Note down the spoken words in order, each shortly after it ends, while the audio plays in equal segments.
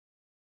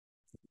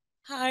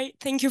Hi,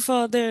 thank you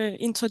for the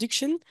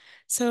introduction.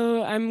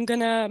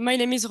 My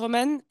name is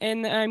Roman,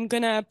 and I'm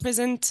gonna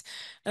present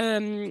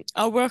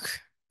our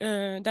work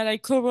that I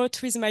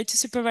co-wrote with my two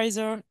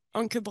supervisors,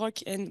 Anke Brock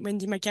and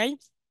Wendy Mackay,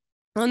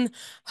 on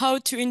how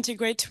to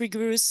integrate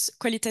rigorous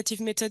qualitative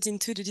methods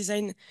into the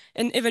design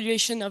and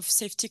evaluation of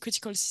safety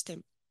critical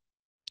systems.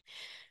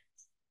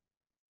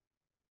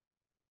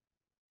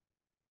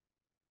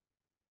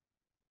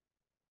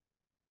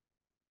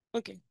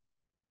 Okay.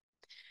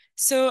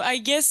 So I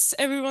guess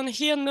everyone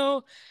here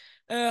know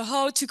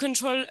how to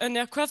control an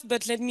aircraft,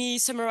 but let me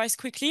summarize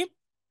quickly.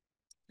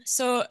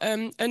 So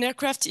an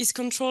aircraft is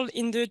controlled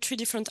in the three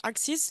different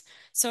axes.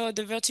 So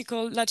the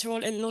vertical,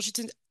 lateral, and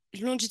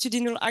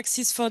longitudinal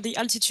axis for the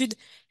altitude,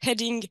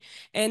 heading,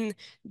 and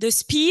the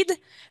speed.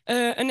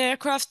 An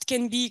aircraft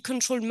can be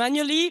controlled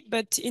manually,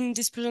 but in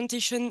this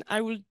presentation,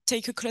 I will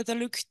take a closer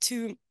look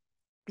to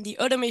the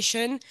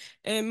automation,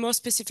 more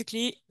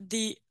specifically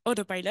the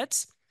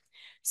autopilot.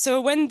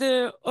 So when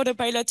the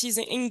autopilot is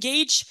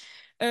engaged,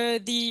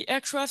 the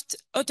aircraft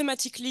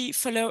automatically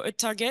follow a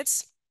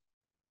target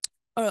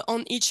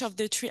on each of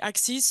the three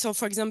axes. So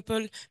for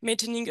example,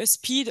 maintaining a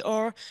speed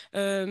or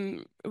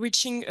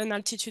reaching an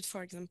altitude,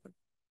 for example.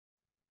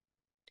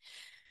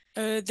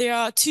 There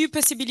are two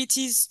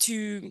possibilities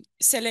to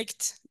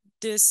select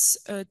this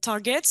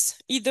target.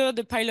 Either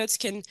the pilots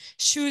can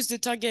choose the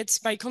targets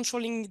by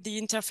controlling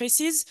the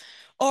interfaces,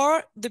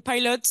 or the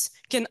pilot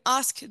can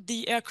ask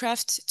the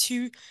aircraft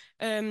to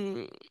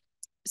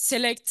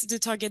select the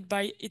target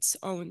by its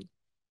own.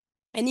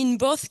 And in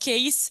both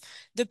cases,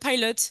 the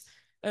pilot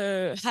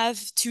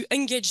have to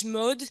engage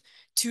mode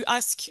to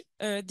ask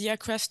the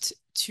aircraft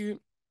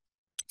to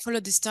follow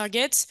this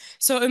target.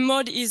 So a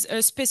mode is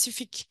a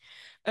specific,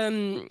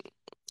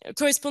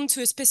 correspond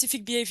to a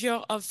specific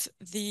behavior of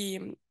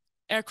the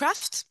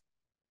aircraft.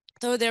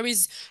 So there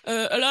is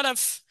a lot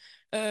of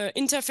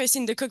interface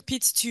in the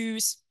cockpit to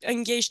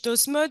engage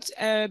those modes,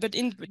 but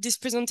in this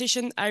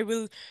presentation, I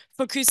will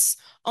focus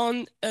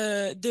on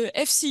the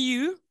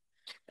FCU,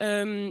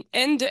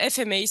 and the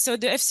FMA. So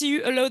the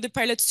FCU allow the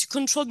pilots to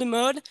control the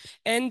mode,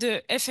 and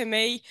the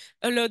FMA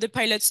allow the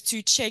pilots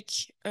to check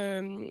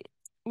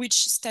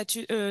which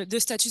the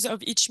status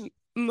of each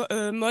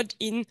mode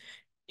in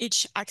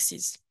each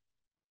axis.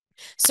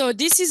 So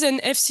this is an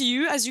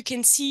FCU. As you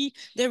can see,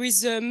 there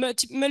is a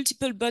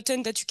multiple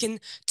button that you can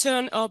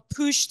turn or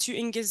push to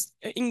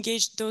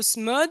engage those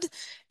mode.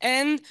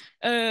 And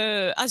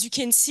as you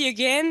can see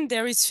again,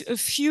 there is a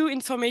few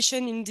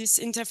information in these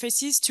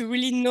interfaces to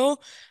really know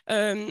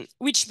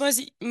which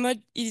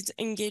mode is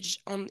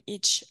engaged on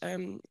each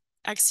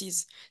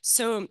axis.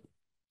 So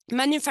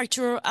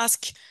manufacturer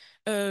ask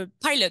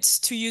pilots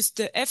to use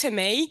the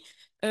FMA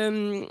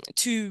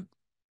to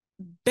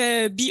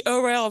be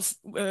aware of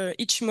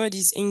each mode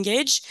is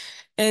engaged.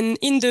 And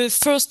in the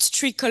first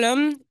three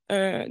columns,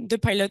 the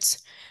pilot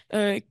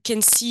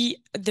can see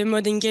the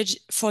mode engaged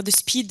for the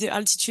speed, the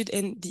altitude,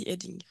 and the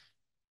heading.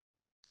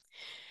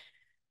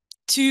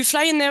 To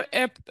fly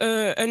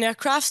an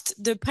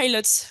aircraft, the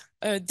pilot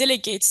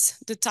delegates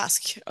the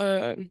task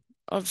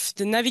of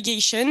the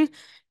navigation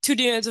to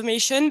the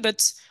automation,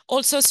 but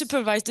also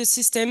supervise the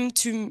system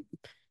to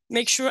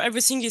make sure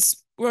everything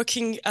is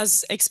working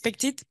as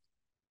expected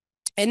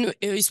and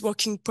is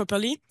working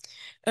properly.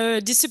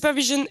 This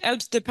supervision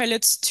helps the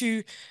pilots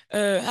to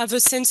have a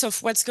sense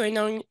of what's going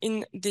on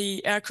in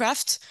the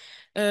aircraft,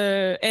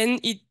 and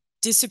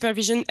this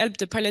supervision helps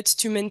the pilots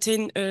to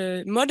maintain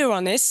mode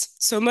awareness.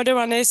 So mode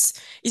awareness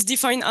is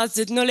defined as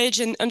the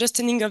knowledge and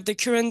understanding of the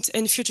current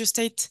and future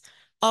state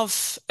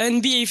of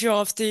and behavior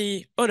of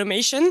the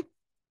automation.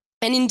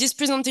 And in this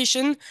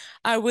presentation,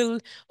 I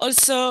will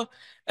also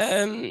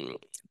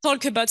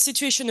talk about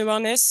situation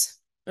awareness,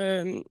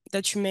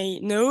 that you may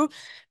know,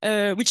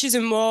 which is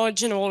a more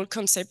general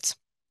concept.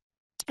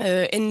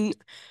 And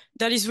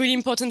that is really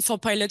important for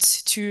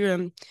pilots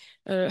to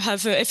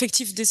have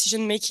effective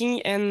decision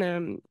making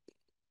and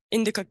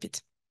in the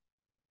cockpit.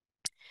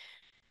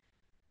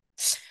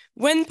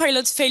 When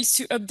pilots fail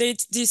to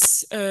update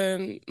this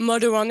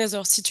mode awareness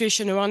or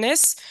situation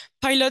awareness,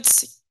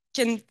 pilots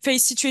can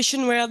face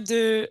situation where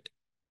the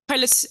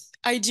pilot's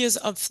ideas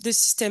of the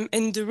system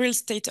and the real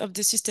state of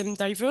the system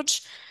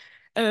diverge,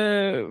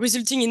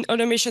 resulting in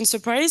automation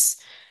surprise.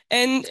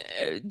 And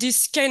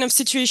this kind of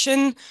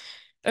situation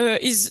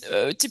is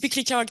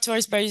typically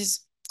characterized by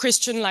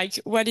question like,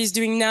 what is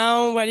doing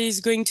now, what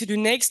is going to do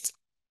next?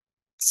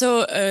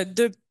 So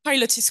the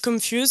pilot is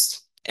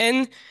confused,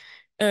 and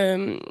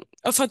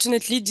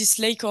unfortunately, this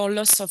lack or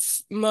loss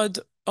of mode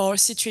or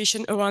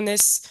situation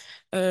awareness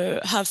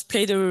have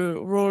played a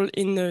role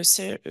in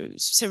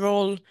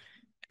several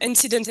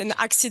incidents and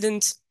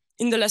accidents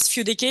in the last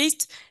few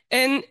decades,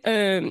 and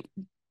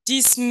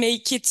this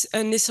make it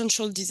an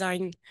essential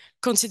design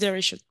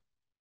consideration.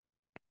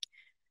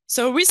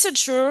 So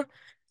researchers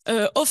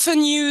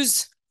often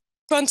use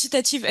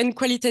quantitative and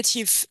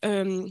qualitative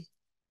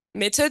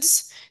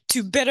methods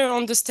to better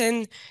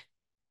understand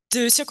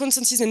the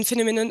circumstances and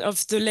phenomenon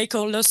of the lack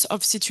or loss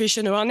of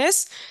situation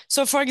awareness.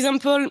 So for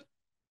example,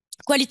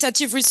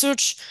 qualitative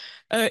research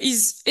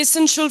is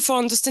essential for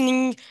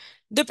understanding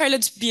the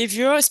pilot's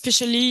behavior,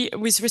 especially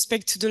with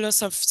respect to the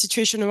loss of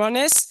situation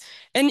awareness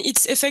and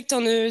its effect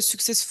on a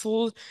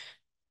successful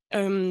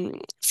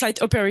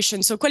flight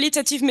operation. So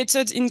qualitative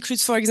methods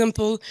include, for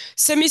example,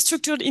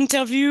 semi-structured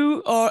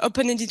interview or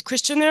open-ended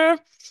questionnaire,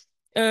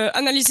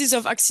 analysis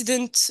of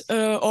accident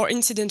or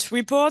incident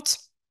report,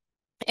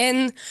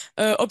 and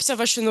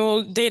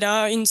observational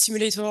data in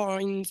simulator or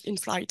in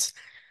flight.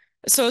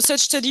 So such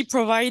study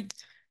provide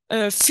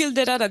field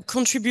data that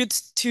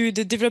contribute to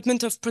the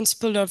development of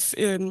principle of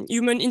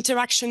human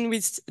interaction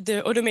with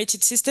the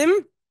automated system.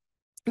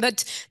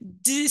 But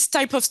this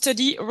type of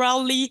study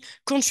rarely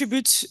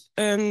contributes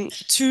directly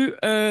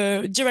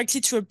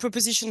to a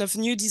proposition of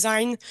new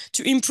design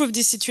to improve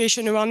the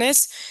situation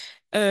awareness,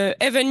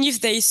 even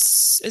if they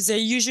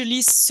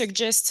usually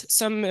suggest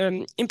some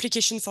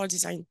implication for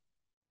design.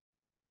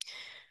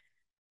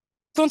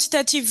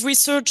 Quantitative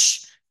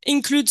research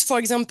includes, for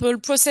example,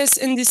 process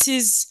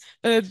indices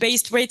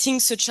based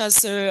ratings such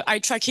as eye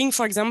tracking,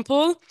 for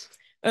example,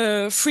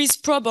 freeze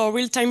probe or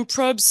real-time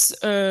probes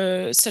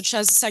such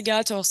as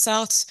SAGAT or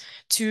SART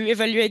to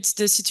evaluate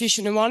the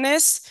situation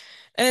awareness.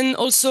 And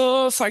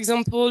also, for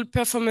example,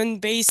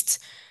 performance-based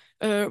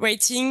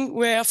rating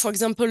where, for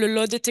example, a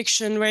low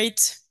detection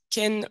rate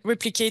can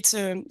replicate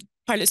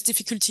pilot's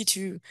difficulty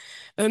to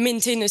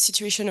maintain a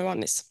situation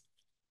awareness.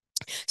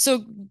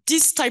 So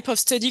this type of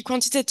study,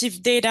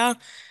 quantitative data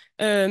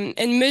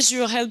and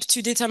measure help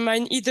to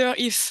determine either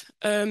if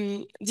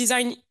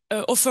design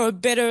offer a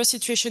better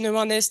situation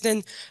awareness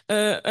than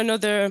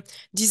another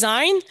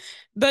design,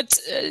 but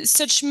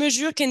such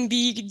measure can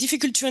be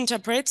difficult to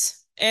interpret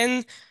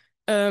and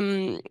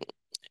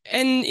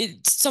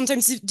it's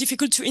sometimes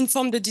difficult to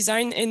inform the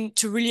design and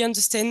to really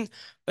understand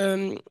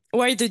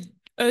why the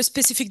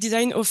specific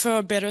design offer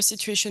a better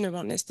situation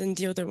awareness than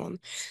the other one.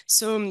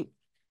 So,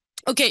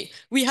 okay,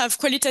 we have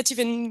qualitative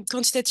and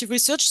quantitative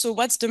research. So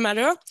what's the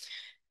matter?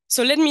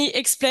 So let me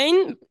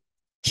explain.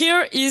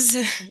 Here is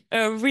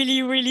a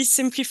really, really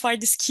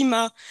simplified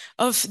schema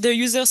of the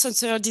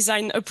user-centered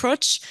design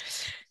approach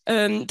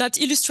that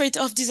illustrates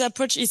how this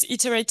approach is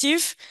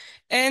iterative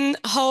and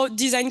how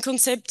design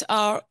concepts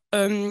are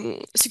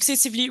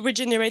successively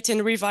regenerated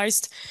and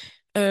revised,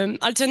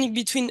 alternating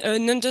between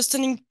an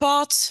understanding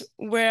part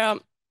where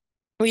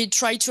we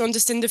try to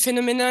understand the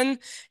phenomenon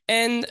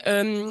and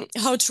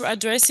how to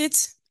address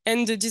it,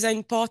 and the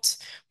design part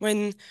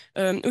when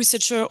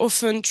researchers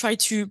often try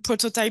to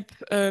prototype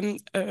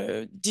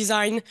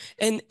design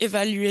and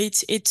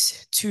evaluate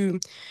it to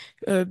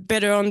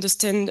better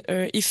understand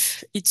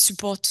if it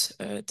supports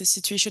the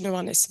situation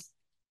awareness.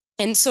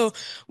 And so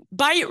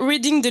by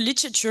reading the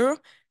literature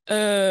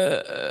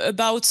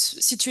about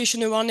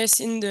situation awareness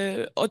in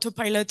the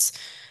autopilot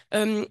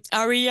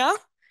area,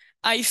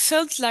 I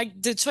felt like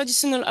the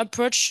traditional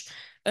approach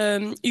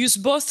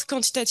used both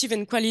quantitative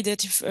and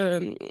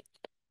qualitative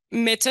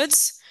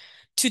methods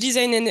to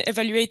design and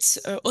evaluate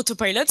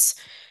autopilots,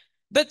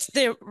 but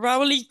they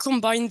rarely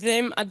combine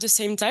them at the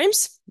same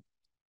times.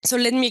 So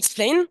let me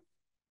explain.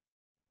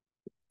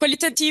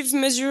 Qualitative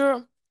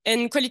measure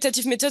and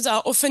qualitative methods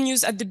are often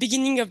used at the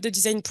beginning of the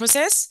design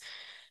process.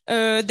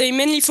 They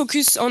mainly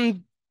focus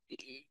on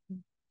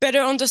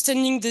better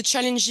understanding the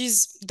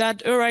challenges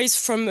that arise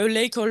from a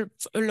lack or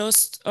a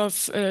loss of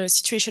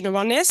situation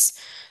awareness.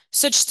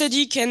 Such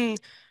study can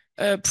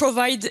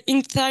provide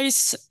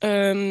insights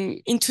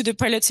into the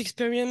pilot's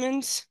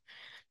experiment,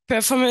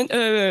 performance,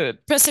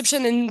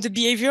 perception, and the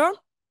behavior.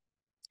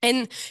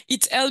 And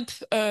it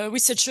helps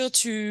researchers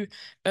to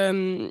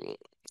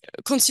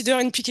consider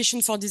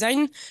implication for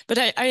design. But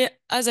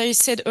as I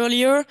said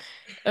earlier,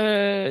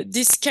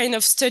 this kind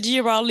of study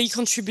rarely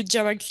contribute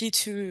directly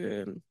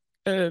to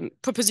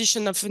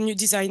proposition of a new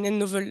design and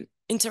novel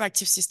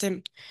interactive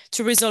system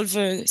to resolve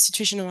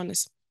situation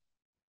awareness.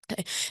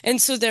 And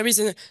so there is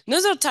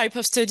another type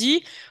of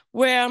study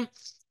where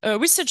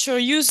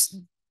researchers use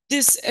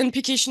this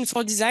implication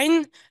for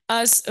design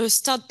as a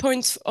start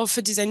point of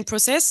a design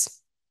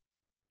process.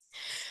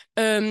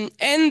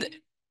 And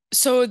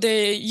so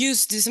they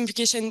use this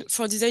implication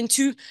for design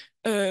to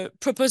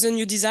propose a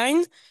new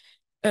design.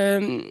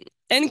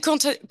 And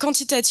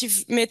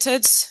quantitative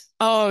methods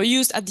are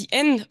used at the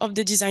end of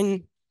the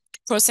design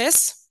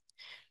process,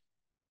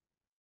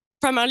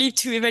 primarily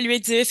to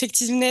evaluate the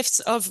effectiveness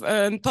of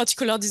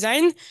particular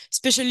design,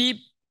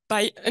 especially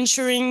by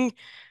ensuring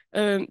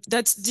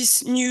that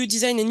this new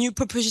design and new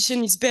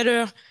proposition is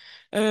better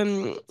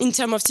in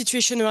terms of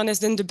situation awareness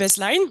than the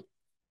baseline.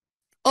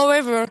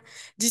 However,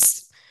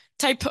 this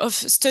type of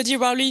study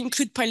rarely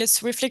include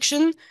pilots'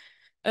 reflection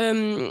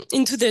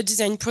into the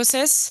design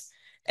process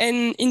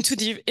and into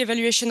the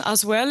evaluation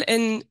as well.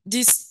 And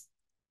this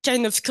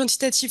kind of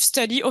quantitative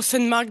study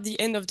often mark the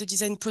end of the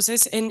design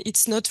process, and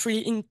it's not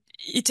really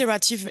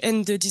iterative,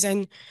 and the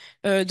design,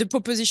 the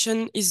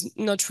proposition is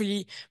not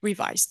really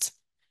revised.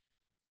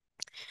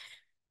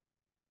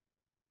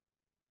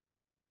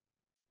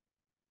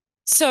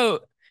 So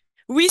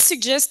we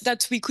suggest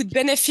that we could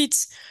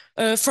benefit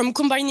from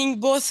combining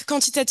both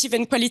quantitative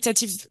and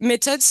qualitative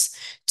methods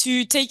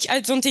to take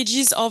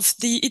advantages of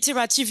the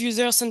iterative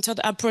user-centered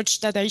approach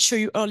that I showed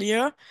you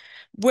earlier,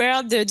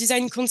 where the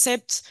design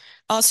concepts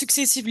are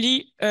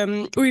successively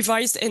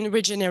revised and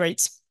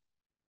regenerate.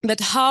 But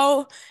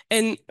how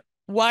and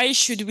why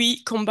should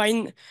we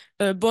combine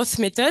both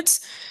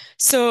methods?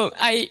 So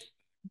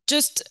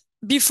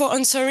before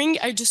answering,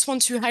 I just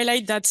want to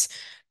highlight that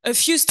a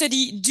few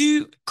studies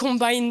do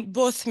combine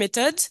both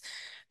methods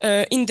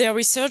in their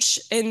research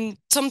and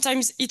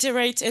sometimes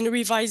iterate and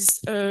revise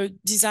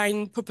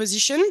design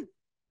proposition.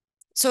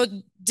 So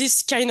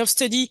this kind of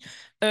study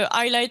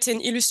highlights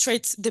and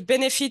illustrates the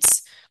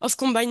benefits of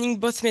combining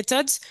both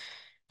methods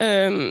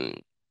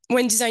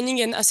when designing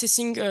and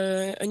assessing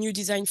a new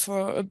design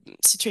for a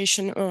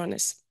situation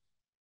awareness.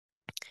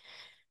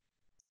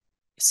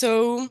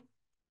 So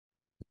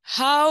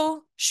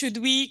how should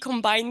we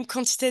combine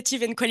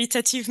quantitative and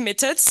qualitative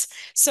methods?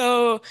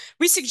 So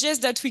we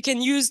suggest that we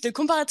can use the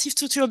comparative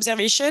structure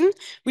observation,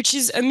 which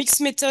is a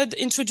mixed method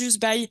introduced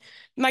by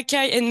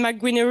Mackay and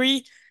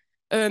McGuinery.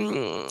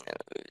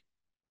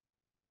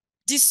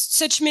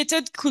 Such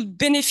method could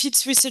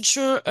benefit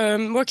researchers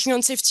working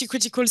on safety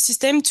critical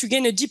system to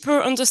gain a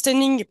deeper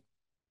understanding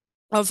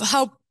of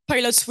how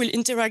pilots will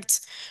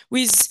interact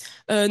with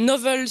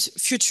novel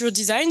future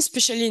design,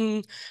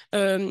 especially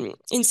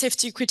in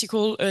safety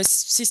critical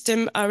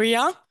system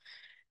area,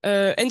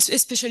 and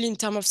especially in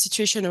terms of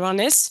situation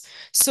awareness.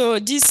 So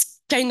these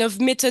kind of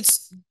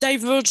methods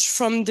diverge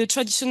from the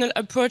traditional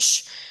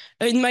approach,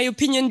 in my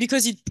opinion,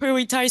 because it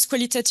prioritizes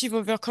qualitative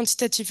over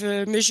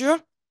quantitative measure,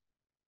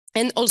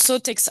 and also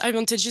takes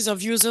advantages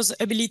of users'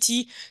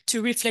 ability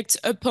to reflect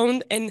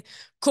upon and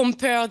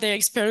compare their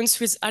experience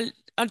with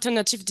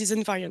alternative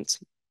design variants.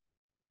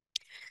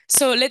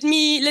 So let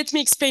me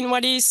explain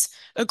what is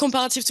a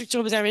comparative structure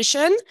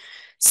observation.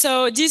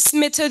 So these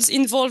methods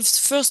involve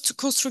first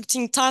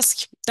constructing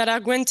tasks that are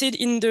granted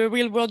in the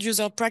real-world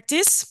user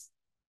practice.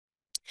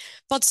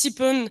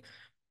 Participants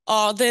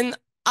are then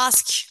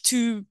asked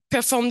to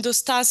perform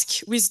those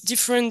tasks with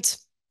different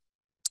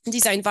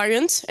design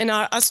variants and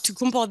are asked to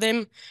compare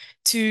them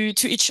to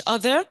each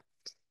other.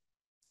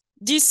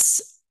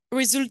 This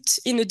results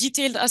in a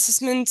detailed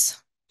assessment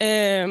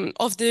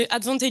of the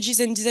advantages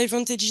and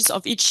disadvantages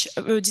of each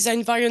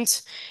design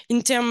variant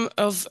in terms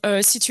of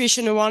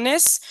situation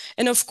awareness.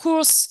 And of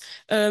course,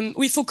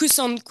 we focus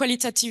on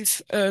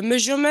qualitative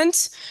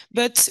measurement,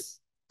 but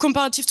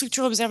comparative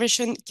structure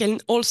observation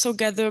can also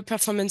gather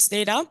performance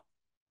data.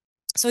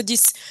 So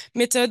this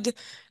method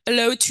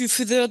allows to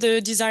further the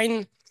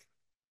design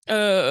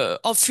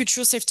of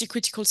future safety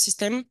critical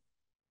system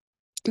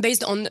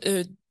based on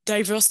a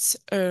diverse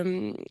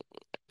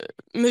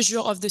measure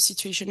of the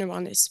situation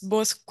awareness,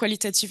 both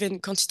qualitative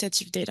and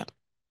quantitative data.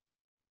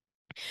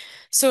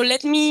 So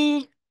let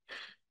me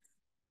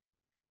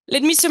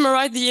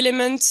summarize the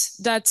elements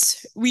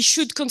that we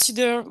should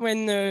consider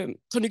when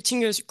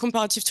conducting a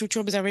comparative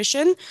structure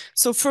observation.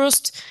 So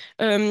first,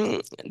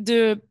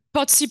 the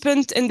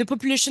participant and the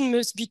population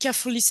must be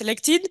carefully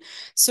selected.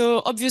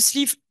 So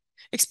obviously,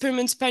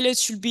 experiment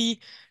pilots should be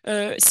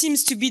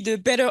seems to be the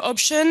better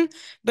option,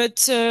 but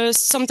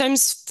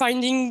sometimes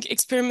finding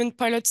experiment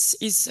pilots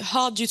is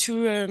hard due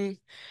to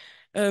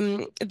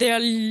their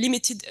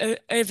limited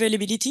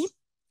availability.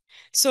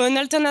 So an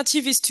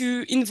alternative is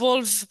to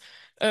involve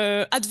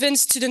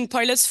advanced student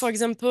pilots, for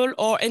example,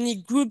 or any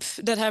group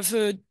that have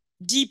a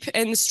deep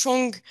and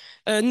strong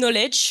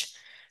knowledge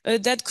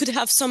that could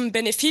have some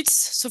benefits.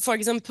 So for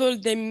example,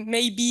 they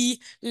may be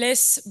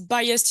less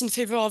biased in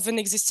favor of an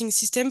existing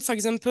system. For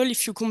example,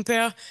 if you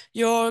compare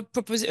your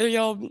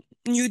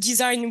new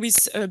design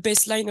with a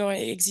baseline or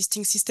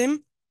existing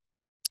system.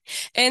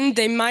 And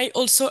they might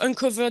also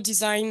uncover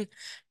design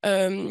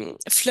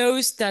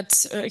flows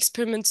that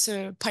experiment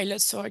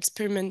pilots or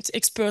experiment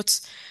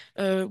experts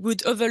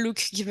would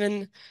overlook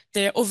given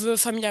their over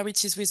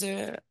familiarities with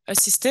a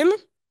system.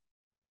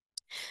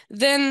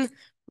 Then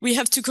we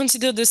have to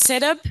consider the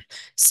setup.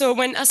 So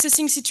when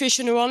assessing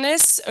situation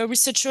awareness, a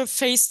researcher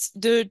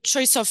faced the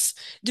choice of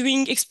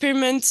doing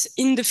experiments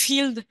in the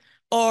field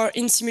or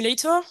in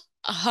simulator,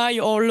 a high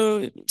or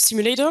low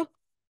simulator.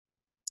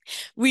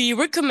 We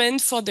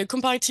recommend for the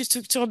comparative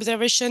structure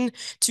observation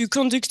to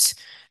conduct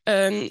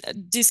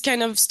this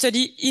kind of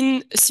study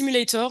in a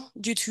simulator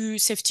due to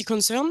safety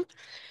concern.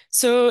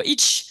 So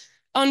each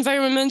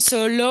environment,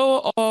 so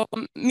low or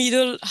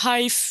middle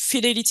high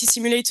fidelity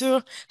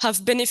simulator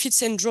have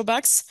benefits and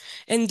drawbacks.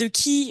 And the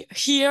key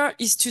here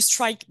is to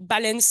strike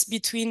balance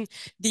between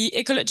the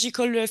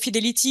ecological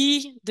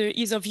fidelity, the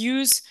ease of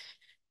use,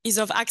 ease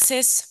of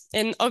access,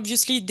 and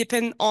obviously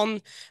depend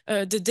on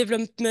the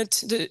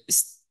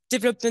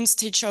development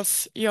stage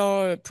of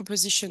your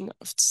proposition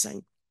of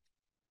design.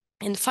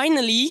 And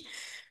finally,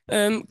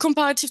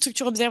 comparative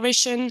structure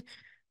observation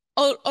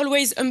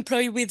always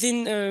employ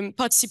within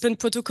participant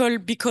protocol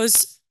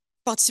because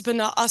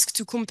participants are asked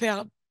to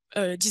compare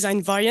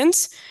design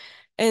variants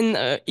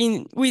and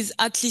with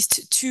at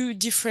least 2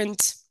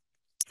 different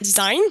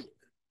design.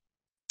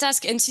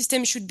 Task and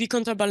system should be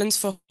counterbalanced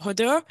for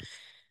other.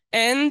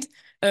 And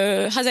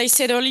As I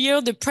said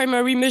earlier, the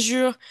primary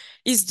measure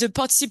is the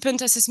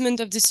participant assessment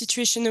of the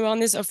situation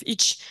awareness of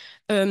each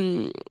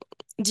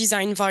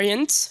design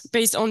variant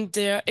based on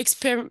their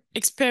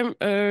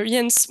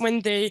experience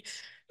when they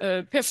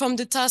perform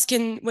the task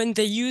and when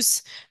they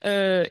use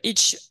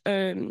each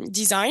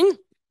design.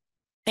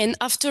 And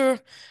after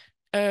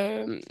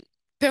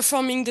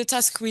performing the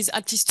task with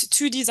at least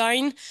 2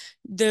 designs,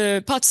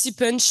 the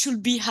participant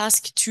should be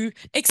asked to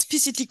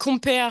explicitly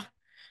compare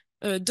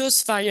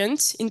those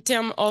variants in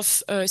terms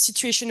of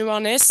situation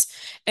awareness,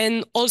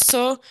 and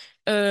also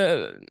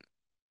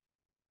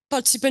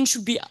participants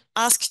should be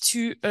asked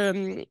to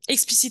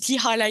explicitly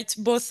highlight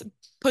both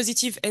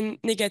positive and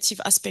negative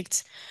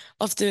aspects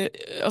of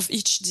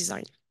each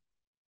design.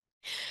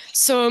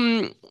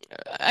 So,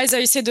 as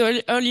I said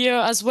earlier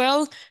as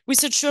well,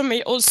 researcher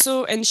may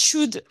also and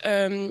should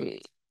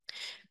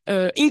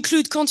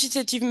include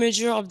quantitative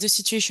measure of the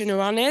situation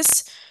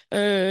awareness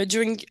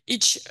during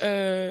each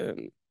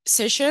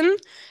session.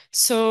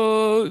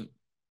 So,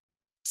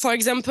 for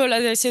example,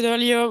 as I said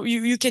earlier,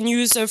 you can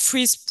use a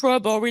freeze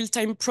probe or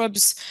real-time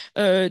probes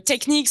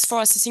techniques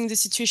for assessing the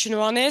situation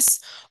awareness,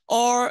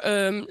 or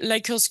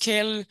Likert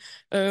scale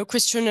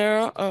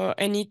questionnaire, or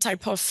any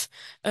type of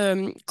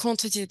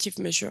quantitative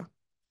measure.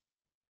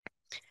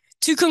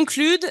 To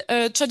conclude,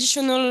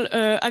 traditional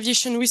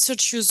aviation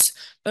research use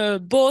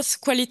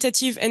both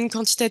qualitative and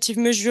quantitative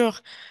measure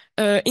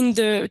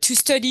to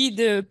study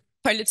the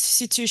pilot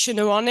situation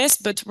awareness,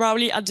 but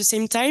rarely at the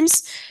same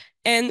times.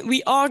 And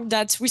we argue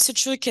that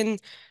researchers can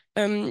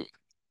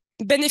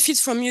benefit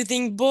from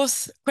using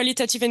both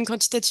qualitative and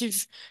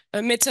quantitative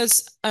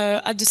methods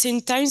at the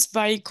same times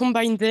by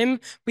combining them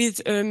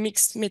with a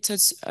mixed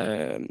methods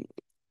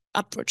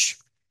approach.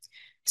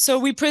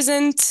 So I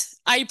present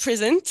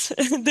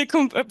the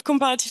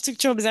comparative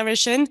structure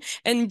observation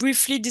and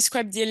briefly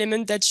describe the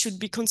element that should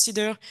be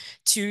considered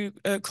to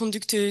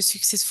conduct a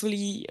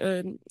successfully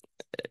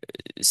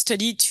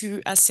study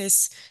to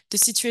assess the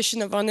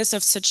situation awareness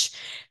of such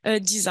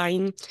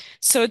design.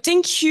 So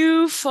thank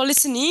you for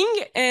listening,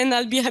 and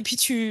I'll be happy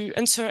to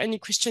answer any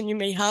question you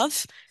may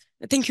have.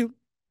 Thank you.